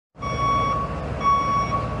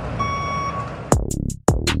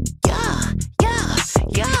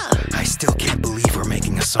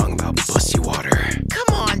a song about bussy water.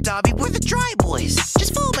 Come on, Dobby, we're the Dry Boys.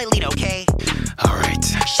 Just follow my lead, okay? Alright.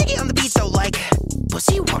 Shake it on the beat though, like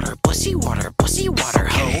bussy water, bussy water, bussy water,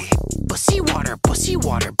 ho. Bussy water, bussy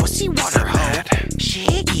water, bussy water, ho.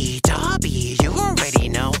 Shaggy, Dobby, you already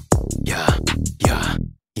know.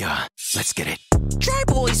 Yeah, let's get it. Dry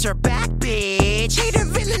Boys are back, bitch. Hater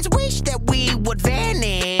villains wish that we would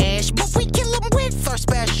vanish, but we kill them with our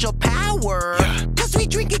special power. Cause we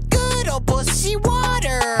drink it good, oh bussy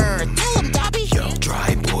water. Tell them, Dobby. Yo,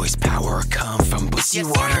 Dry Boys power come from bussy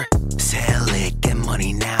water. Sell it, get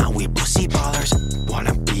money now, we bussy ballers.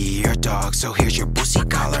 Wanna be your dog, so here's your bussy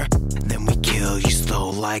collar. Then we kill you slow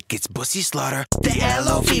like it's bussy slaughter. The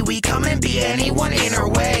LOV, we come and be anyone in our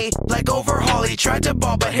way. Like Overhaul, he tried to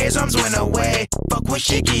ball, but his arms went away. Fuck with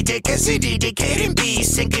Shiggy, Dick, SCD, decade and be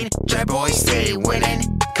sinking. Dry Boys stay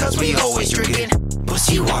winning, cause we always drinking.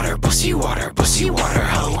 Bussy water, bussy water, bussy water,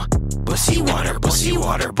 ho. Bussy water, bussy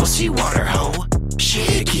water, bussy water, ho.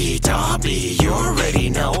 Shiggy, Dobby, you already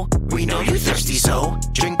know. We know you thirsty, so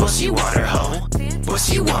drink bussy water, ho.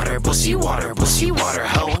 Bussy water, bussy water, bussy water,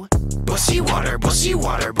 ho. Bussy water, bussy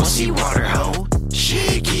water, bussy water, ho.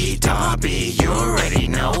 Shiggy, Dobby, you already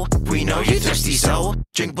know. We know you thirsty, so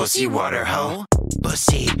drink bussy water, ho.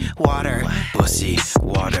 Bussy water, bussy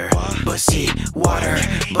water, bussy water,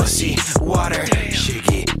 bussy water.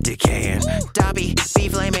 Shiggy, decaying, Dobby, be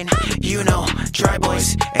flaming. You know, Dry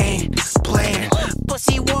Boys ain't playing.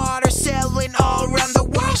 Bussy water selling all around the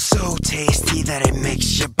world. So tasty that it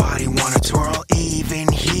makes your body wanna twirl.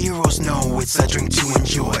 Even heroes know it's a drink to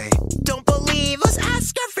enjoy. Don't believe us?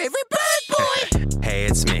 Ask our favorite bird boy. Hey,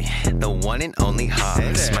 it's me, the one and only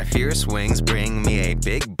Hobbs. My fierce wings bring me a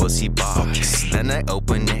big bussy box. Then I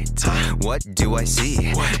open it. What do I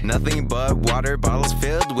see? Nothing but water bottles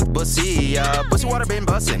filled with bussy. Bussy water been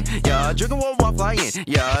bussin'. Yeah, drinking while flying.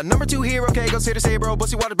 Yeah, number 2 hero, okay, goes here to say, bro.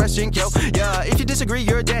 Bussy water best drink, yo. Yeah, if you disagree,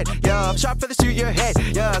 you're dead. Yeah, shot feathers to your head.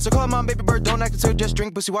 Yeah, so come on, baby bird, don't act so just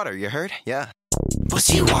drink bussy water. You heard? Yeah.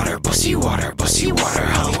 Bussy water, bussy water, bussy water,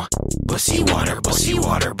 ho. Bussy water, bussy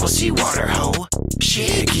water, bussy water, ho.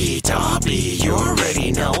 Shiggy, Dobby, you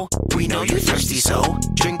already know. We know you thirsty, so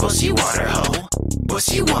drink bussy water, ho.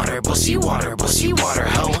 Bussy water, bussy water, bussy water,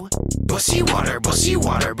 ho. Bussy water, bussy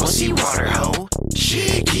water, bussy water, ho.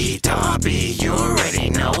 Shiggy, Dobby, you already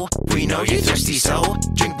know. We know you thirsty, so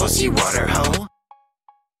drink bussy water, ho.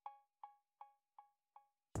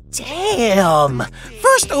 Damn!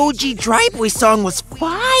 First OG Dry Boy song was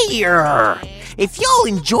fire! If y'all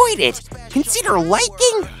enjoyed it, consider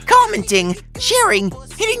liking, commenting, sharing,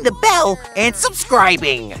 hitting the bell, and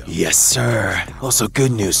subscribing! Yes, sir. Also,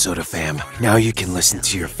 good news, Soda Fam. Now you can listen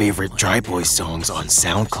to your favorite Dry Boy songs on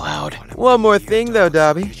SoundCloud. One more thing though,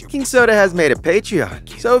 Dobby. King Soda has made a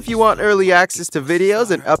Patreon. So if you want early access to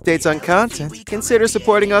videos and updates on content, consider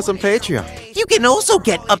supporting us on Patreon. You can also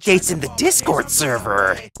get updates in the Discord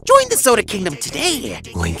server. Join the Soda Kingdom today.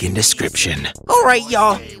 Link in description. Alright,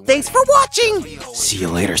 y'all. Thanks for watching! See you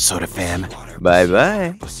later, Soda Fam.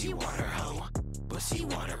 Bye-bye. Bussy water, ho. Bussy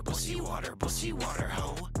water, bussy water, bussy water,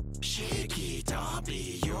 ho. Shiggy,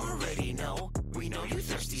 Dobby, you already know. We know you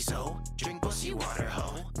thirsty, so drink bussy water,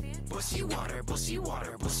 ho. Bussy water, bussy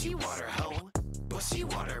water, bussy water, ho. Bussy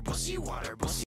water, bussy water, bussy